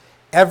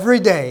 Every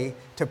day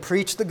to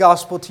preach the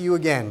gospel to you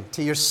again,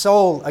 to your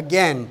soul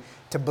again,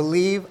 to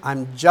believe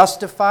I'm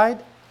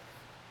justified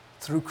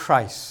through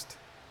Christ.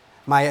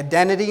 My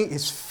identity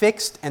is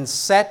fixed and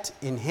set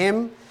in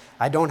Him.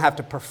 I don't have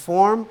to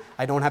perform.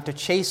 I don't have to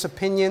chase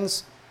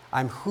opinions.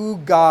 I'm who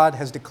God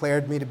has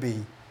declared me to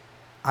be.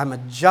 I'm a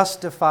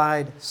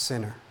justified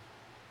sinner,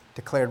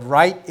 declared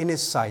right in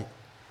His sight,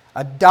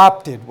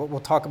 adopted, what we'll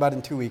talk about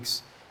in 2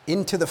 weeks,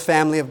 into the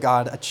family of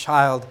God, a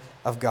child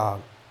of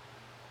God.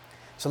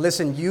 So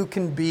listen, you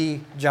can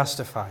be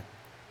justified.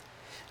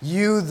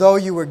 You, though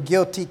you were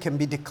guilty, can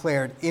be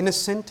declared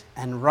innocent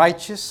and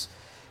righteous.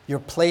 Your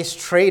place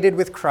traded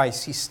with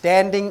Christ. He's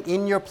standing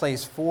in your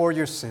place for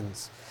your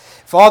sins.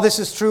 If all this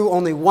is true,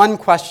 only one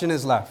question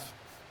is left.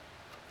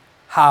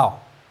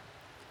 How?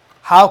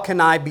 How can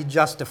I be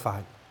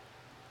justified?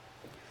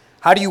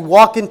 How do you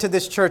walk into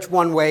this church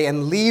one way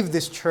and leave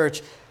this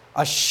church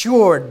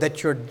assured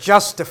that you're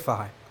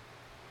justified?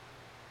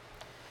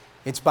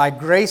 It's by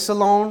grace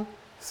alone,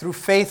 through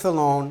faith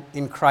alone,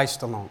 in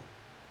Christ alone.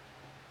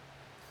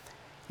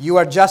 You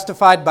are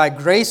justified by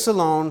grace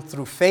alone,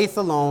 through faith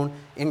alone,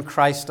 in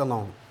Christ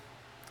alone.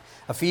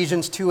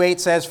 Ephesians 2:8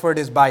 says, "For it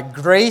is by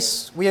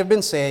grace we have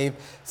been saved,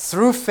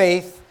 through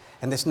faith,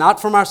 and this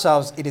not from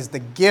ourselves, it is the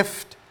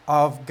gift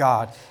of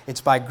God."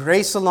 It's by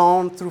grace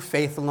alone, through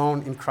faith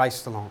alone, in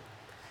Christ alone.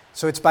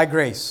 So it's by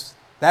grace.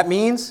 That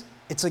means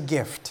it's a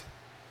gift.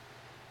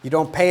 You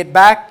don't pay it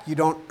back, you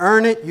don't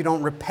earn it, you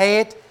don't repay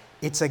it.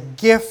 It's a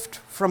gift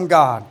from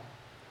God.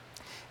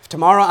 If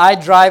tomorrow I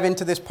drive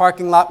into this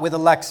parking lot with a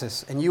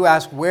Lexus and you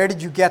ask, "Where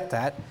did you get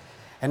that?"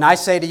 and I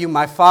say to you,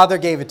 "My Father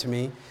gave it to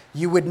me,"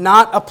 you would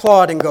not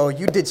applaud and go,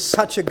 "You did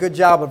such a good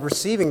job of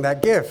receiving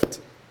that gift."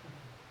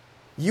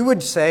 You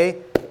would say,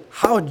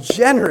 "How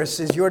generous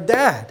is your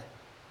dad?"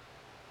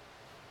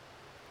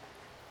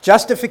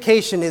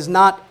 Justification is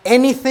not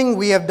anything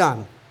we have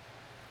done.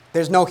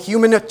 There's no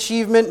human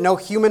achievement, no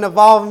human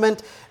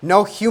involvement,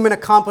 no human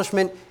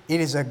accomplishment. It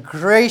is a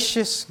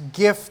gracious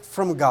gift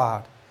from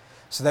God,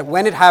 so that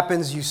when it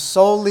happens, you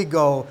solely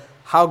go,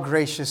 "How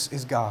gracious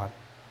is God?"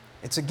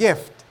 It's a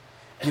gift.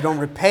 You don't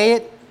repay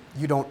it.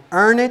 You don't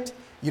earn it.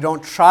 You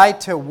don't try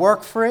to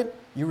work for it.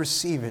 You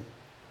receive it.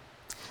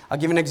 I'll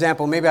give an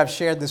example. Maybe I've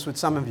shared this with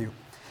some of you.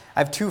 I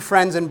have two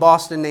friends in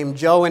Boston named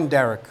Joe and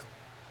Derek.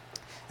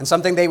 And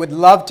something they would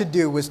love to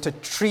do was to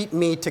treat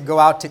me to go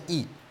out to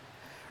eat.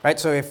 Right?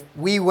 So if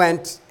we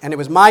went, and it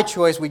was my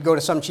choice, we'd go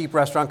to some cheap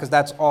restaurant because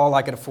that's all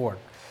I could afford.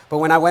 But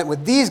when I went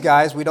with these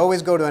guys, we'd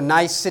always go to a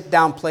nice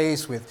sit-down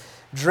place with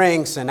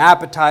drinks and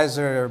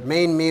appetizer,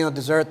 main meal,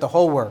 dessert, the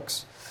whole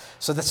works.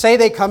 So say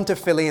they come to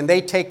Philly and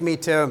they take me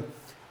to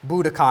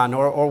Budokan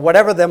or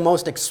whatever the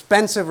most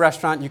expensive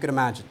restaurant you could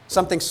imagine.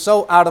 Something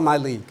so out of my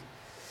league.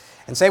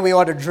 And say we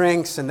order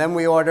drinks and then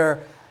we order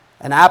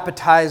an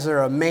appetizer,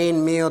 a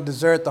main meal,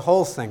 dessert, the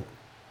whole thing.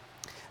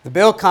 The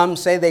bill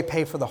comes, say they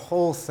pay for the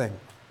whole thing.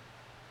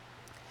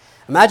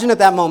 Imagine at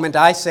that moment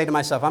I say to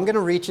myself, I'm going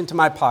to reach into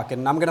my pocket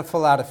and I'm going to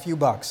pull out a few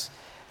bucks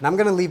and I'm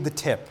going to leave the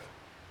tip.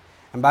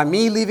 And by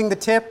me leaving the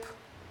tip,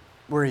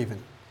 we're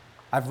even.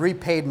 I've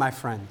repaid my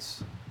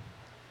friends.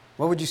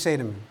 What would you say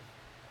to me?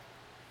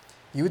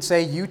 You would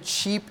say, "You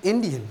cheap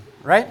Indian,"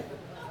 right?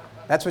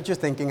 That's what you're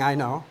thinking, I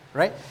know,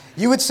 right?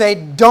 You would say,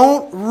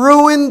 "Don't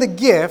ruin the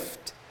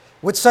gift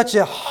with such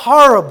a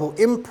horrible,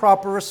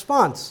 improper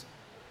response.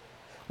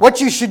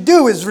 What you should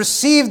do is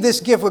receive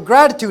this gift with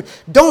gratitude.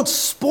 Don't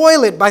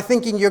spoil it by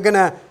thinking you're going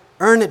to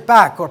earn it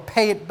back or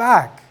pay it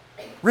back.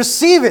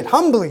 Receive it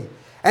humbly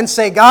and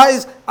say,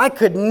 'Guys, I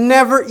could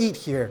never eat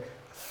here.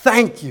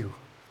 Thank you.'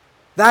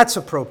 That's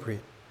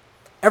appropriate.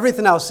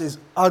 Everything else is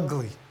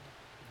ugly.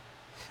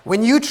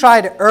 When you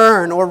try to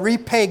earn or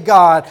repay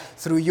God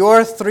through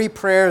your 3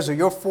 prayers or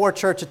your 4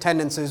 church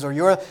attendances or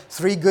your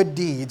 3 good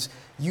deeds,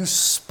 you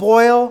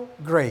spoil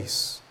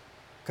grace,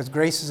 because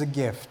grace is a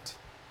gift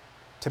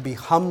to be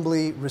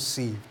humbly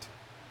received.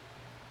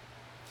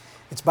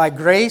 It's by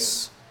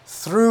grace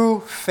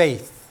through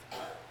faith.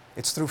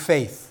 It's through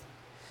faith.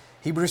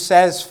 Hebrews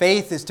says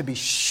faith is to be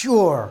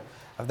sure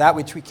of that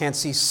which we can't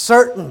see,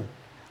 certain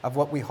of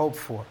what we hope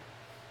for.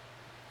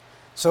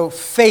 So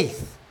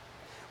faith.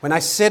 When I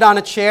sit on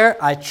a chair,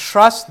 I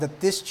trust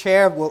that this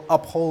chair will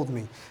uphold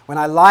me. When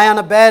I lie on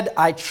a bed,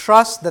 I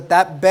trust that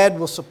that bed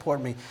will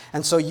support me.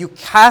 And so you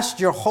cast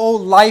your whole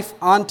life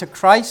onto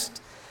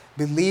Christ,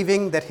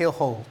 believing that He'll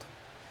hold.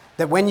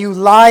 That when you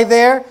lie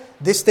there,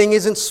 this thing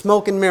isn't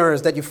smoke and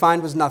mirrors that you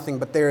find was nothing,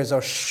 but there is a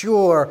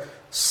sure,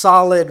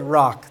 solid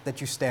rock that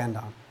you stand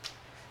on.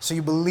 So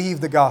you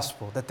believe the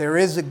gospel, that there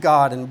is a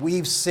God and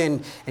we've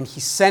sinned and He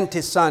sent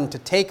His Son to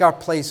take our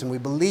place and we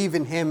believe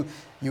in Him.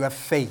 You have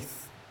faith.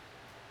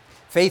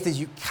 Faith is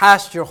you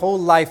cast your whole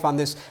life on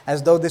this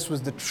as though this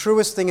was the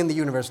truest thing in the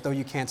universe, though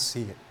you can't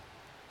see it.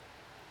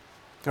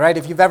 All right?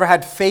 If you've ever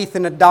had faith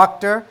in a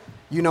doctor,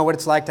 you know what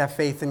it's like to have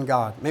faith in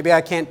God. Maybe I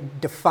can't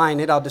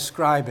define it, I'll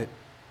describe it.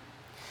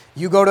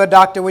 You go to a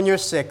doctor when you're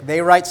sick.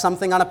 They write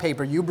something on a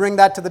paper. You bring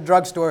that to the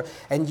drugstore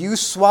and you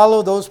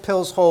swallow those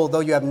pills whole, though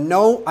you have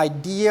no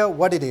idea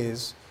what it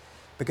is,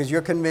 because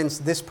you're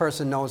convinced this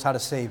person knows how to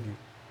save you.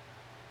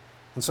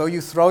 And so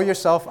you throw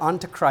yourself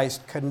onto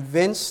Christ,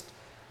 convinced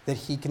that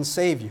He can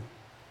save you.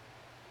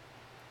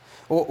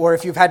 Or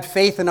if you've had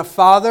faith in a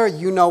father,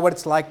 you know what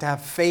it's like to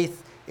have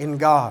faith in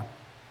God.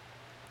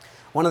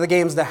 One of the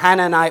games that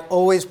Hannah and I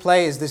always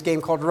play is this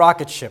game called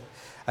Rocket Ship.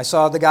 I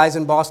saw the guys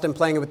in Boston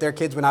playing it with their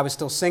kids when I was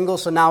still single,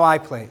 so now I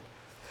play it.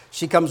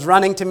 She comes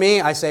running to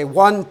me, I say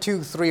 1,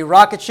 2, 3,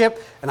 rocket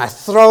ship, and I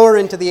throw her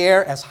into the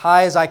air as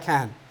high as I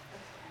can.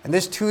 And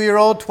this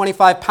 2-year-old,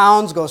 25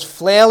 pounds, goes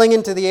flailing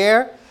into the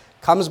air,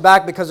 comes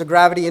back because of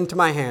gravity into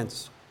my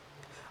hands.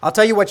 I'll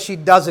tell you what she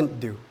doesn't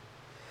do.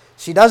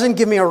 She doesn't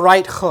give me a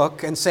right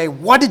hook and say,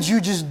 "What did you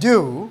just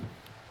do?"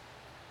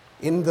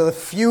 In the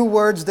few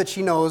words that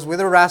she knows, with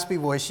her raspy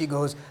voice, she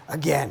goes,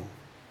 "Again."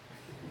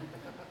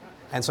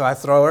 And so I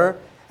throw her,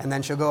 and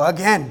then she'll go,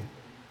 "Again."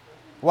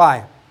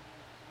 Why?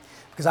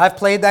 Because I've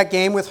played that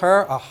game with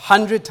her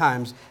 100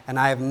 times, and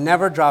I have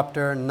never dropped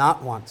her,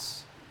 not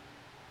once.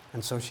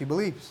 And so she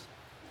believes.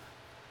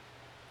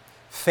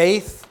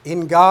 Faith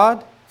in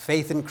God,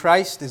 faith in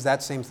Christ is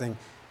that same thing.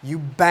 You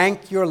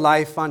bank your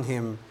life on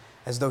Him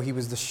as though He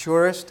was the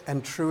surest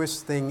and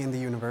truest thing in the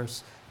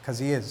universe, because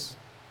He is.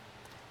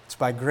 It's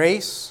by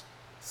grace,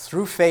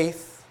 through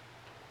faith,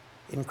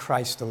 in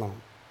Christ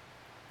alone.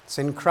 It's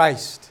in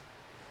Christ.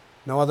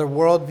 No other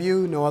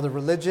worldview, no other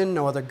religion,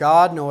 no other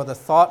God, no other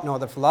thought, no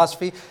other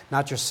philosophy,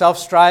 not your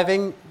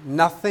self-striving,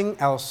 nothing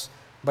else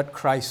but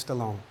Christ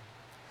alone.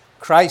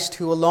 Christ,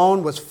 who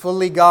alone was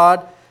fully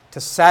God to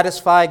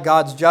satisfy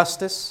God's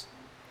justice,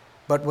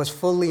 but was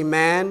fully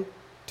man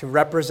to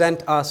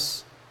represent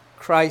us,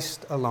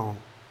 Christ alone.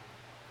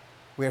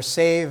 We are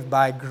saved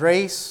by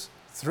grace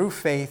through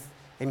faith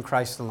in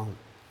Christ alone.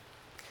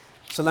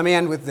 So let me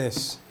end with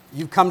this.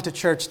 You've come to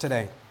church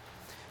today.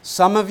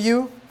 Some of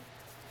you,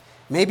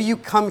 maybe you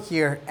come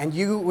here and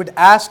you would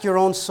ask your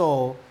own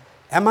soul,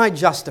 am I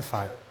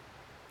justified?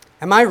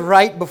 Am I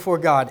right before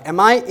God? Am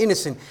I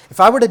innocent? If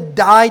I were to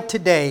die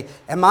today,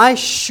 am I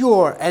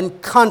sure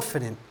and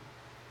confident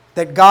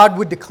that God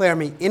would declare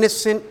me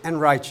innocent and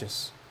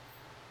righteous?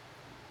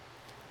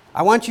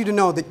 I want you to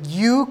know that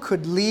you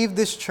could leave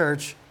this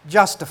church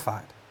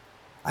justified.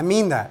 I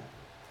mean that.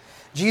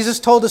 Jesus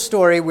told a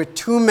story where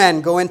 2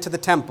 men go into the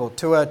temple,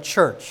 to a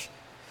church.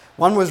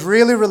 One was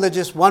really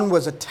religious, one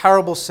was a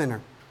terrible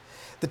sinner.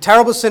 The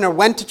terrible sinner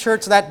went to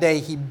church that day,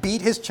 he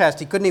beat his chest,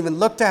 he couldn't even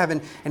look to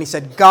heaven, and he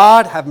said,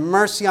 "God, have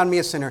mercy on me,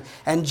 a sinner."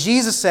 And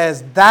Jesus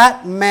says,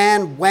 that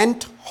man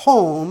went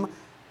home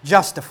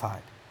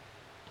justified.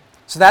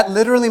 So that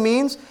literally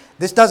means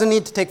this doesn't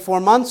need to take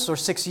 4 months or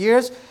 6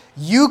 years.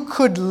 You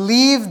could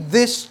leave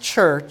this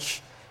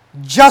church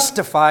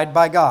justified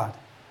by God.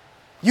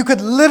 You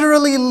could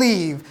literally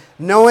leave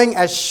knowing,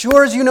 as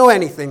sure as you know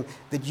anything,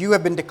 that you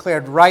have been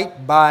declared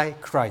right by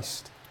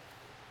Christ.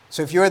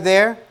 So if you're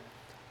there,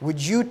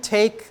 would you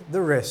take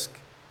the risk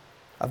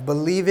of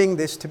believing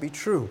this to be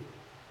true?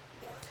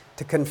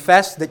 To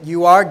confess that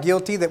you are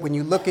guilty, that when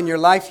you look in your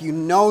life, you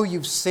know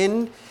you've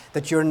sinned,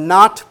 that you're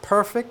not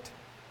perfect?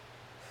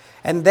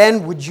 And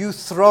then would you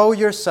throw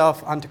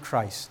yourself onto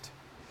Christ?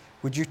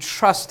 Would you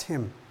trust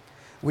Him?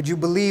 Would you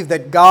believe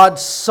that God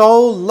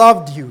so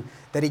loved you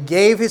that He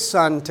gave His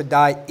Son to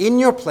die in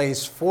your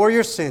place for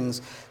your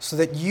sins so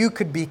that you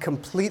could be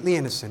completely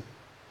innocent?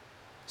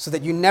 So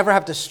that you never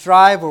have to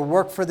strive or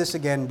work for this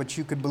again, but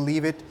you could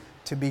believe it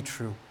to be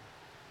true.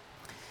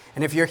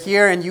 And if you're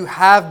here and you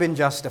have been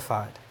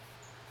justified,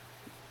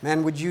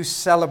 man, would you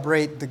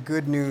celebrate the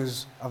good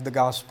news of the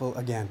gospel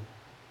again?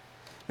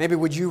 Maybe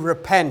would you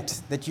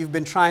repent that you've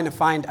been trying to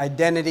find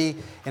identity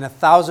in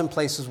 1,000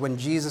 places when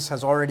Jesus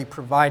has already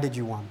provided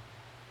you one?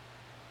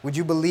 Would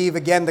you believe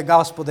again the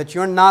gospel that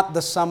you're not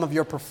the sum of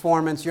your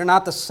performance, you're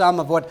not the sum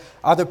of what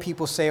other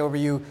people say over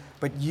you,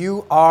 but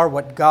you are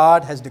what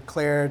God has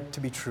declared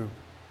to be true?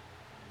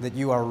 That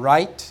you are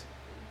right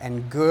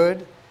and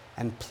good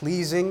and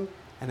pleasing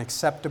and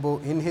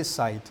acceptable in His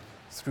sight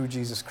through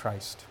Jesus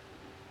Christ.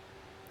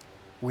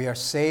 We are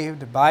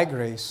saved by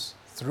grace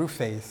through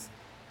faith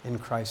in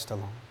Christ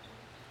alone.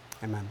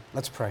 Amen.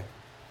 Let's pray.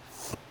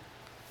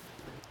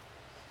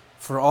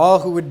 For all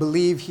who would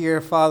believe here,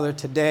 Father,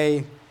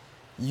 today,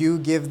 You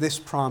give this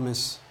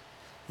promise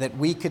that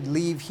we could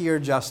leave here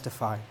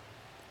justified.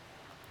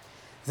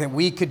 That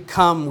we could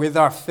come with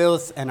our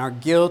filth and our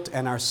guilt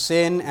and our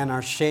sin and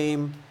our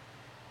shame,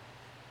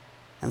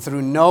 and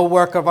through no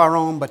work of our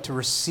own, but to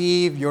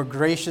receive Your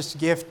gracious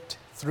gift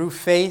through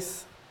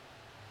faith,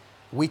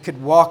 we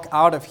could walk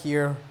out of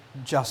here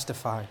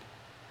justified,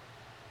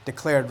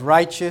 declared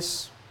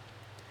righteous,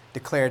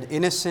 declared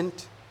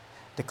innocent,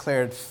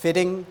 declared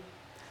fitting,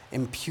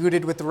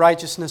 imputed with the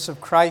righteousness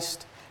of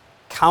Christ,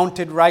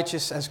 counted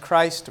righteous as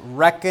Christ,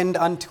 reckoned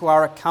unto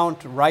our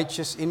account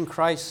righteous in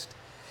Christ.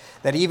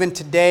 That even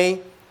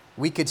today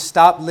we could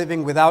stop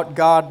living without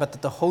God, but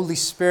that the Holy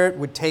Spirit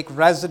would take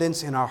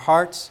residence in our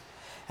hearts,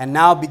 and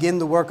now begin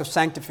the work of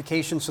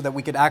sanctification so that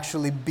we could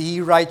actually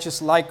be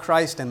righteous like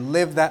Christ and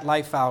live that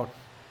life out.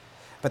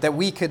 But that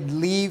we could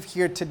leave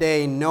here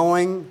today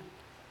knowing,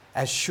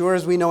 as sure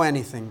as we know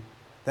anything,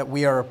 that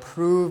we are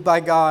approved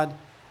by God,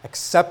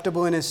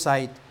 acceptable in His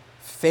sight,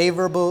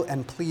 favorable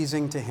and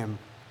pleasing to Him.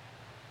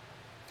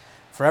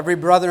 For every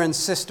brother and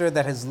sister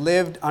that has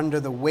lived under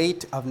the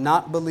weight of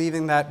not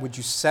believing that, would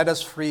you set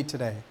us free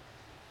today?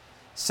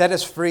 Set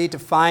us free to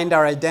find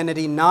our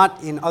identity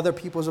not in other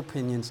people's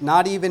opinions,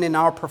 not even in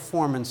our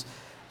performance,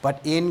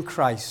 but in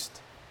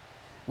Christ.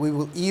 We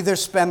will either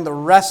spend the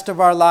rest of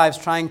our lives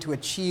trying to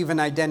achieve an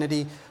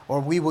identity,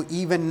 or we will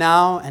even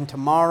now and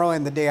tomorrow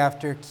and the day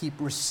after keep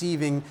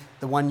receiving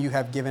the one you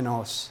have given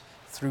us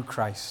through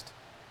Christ.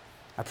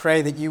 I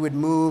pray that you would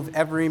move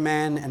every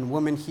man and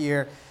woman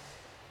here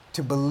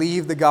to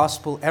believe the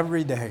gospel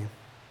every day,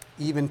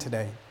 even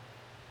today.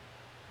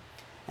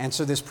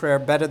 Answer this prayer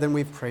better than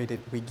we've prayed it.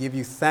 We give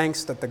you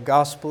thanks that the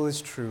gospel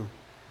is true.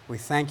 We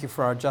thank you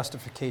for our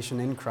justification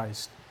in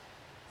Christ.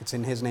 It's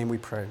in His name we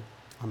pray.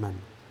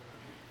 Amen.